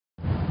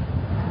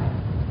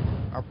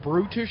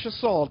brutish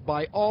assault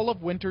by all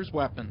of winter's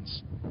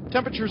weapons.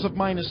 Temperatures of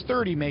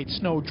 -30 made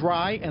snow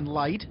dry and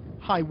light.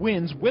 High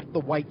winds whipped the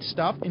white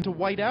stuff into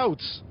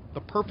whiteouts.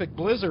 The perfect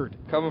blizzard.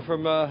 Coming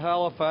from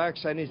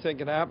Halifax, anything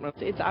can happen.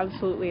 It's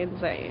absolutely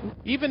insane.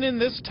 Even in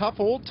this tough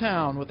old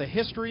town with a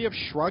history of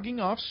shrugging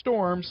off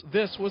storms,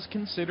 this was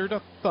considered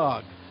a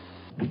thug.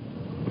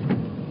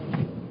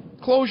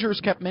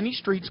 Closures kept many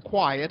streets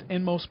quiet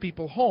and most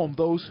people home.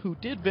 Those who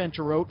did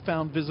venture out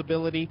found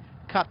visibility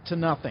cut to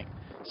nothing.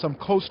 Some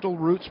coastal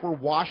routes were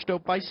washed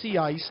out by sea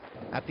ice.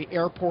 At the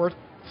airport,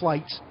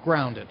 flights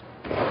grounded.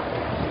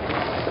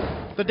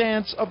 The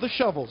dance of the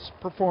shovels,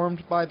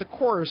 performed by the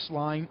chorus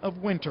line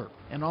of winter.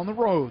 And on the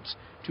roads,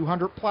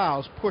 200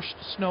 plows pushed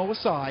snow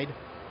aside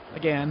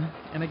again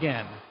and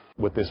again.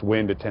 With this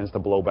wind, it tends to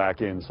blow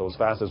back in, so as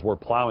fast as we're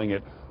plowing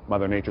it,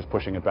 Mother Nature's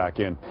pushing it back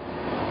in.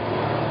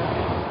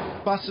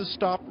 Buses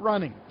stopped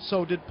running,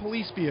 so did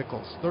police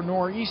vehicles. The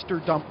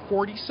nor'easter dumped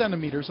 40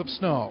 centimeters of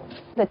snow.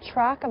 The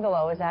track of the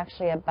low is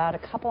actually about a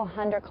couple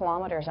hundred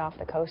kilometers off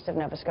the coast of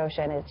Nova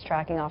Scotia, and it's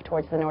tracking off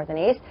towards the north and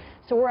east.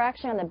 So we're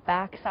actually on the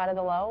back side of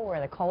the low,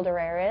 where the colder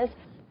air is.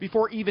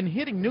 Before even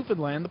hitting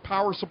Newfoundland, the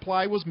power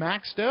supply was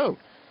maxed out,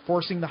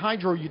 forcing the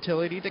hydro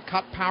utility to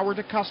cut power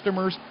to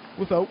customers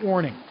without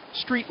warning.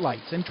 Street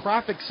lights and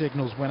traffic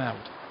signals went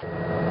out.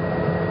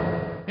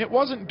 It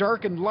wasn't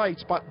darkened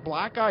lights, but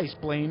black ice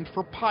blamed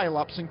for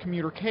pileups and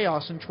commuter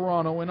chaos in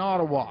Toronto and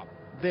Ottawa.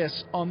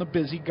 This on the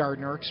busy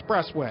Gardiner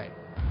Expressway.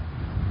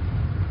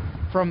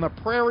 From the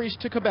prairies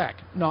to Quebec,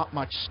 not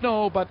much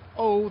snow, but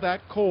oh,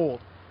 that cold.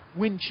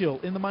 Wind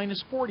chill in the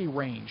 -40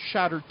 range,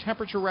 shattered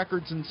temperature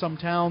records in some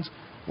towns.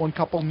 One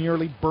couple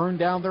nearly burned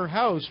down their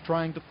house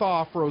trying to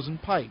thaw frozen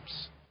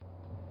pipes.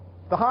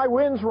 The high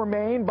winds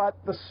remain, but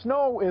the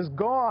snow is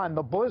gone.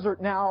 The blizzard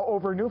now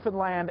over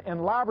Newfoundland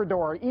and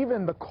Labrador.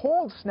 Even the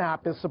cold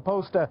snap is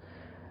supposed to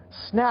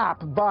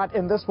snap, but,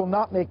 and this will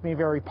not make me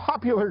very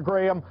popular,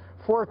 Graham,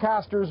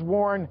 forecasters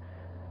warn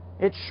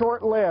it's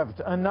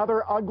short-lived.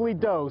 Another ugly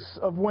dose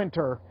of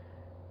winter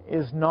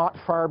is not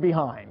far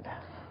behind.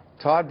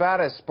 Todd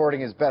Battis sporting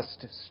his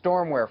best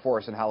storm wear for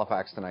us in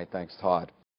Halifax tonight. Thanks, Todd.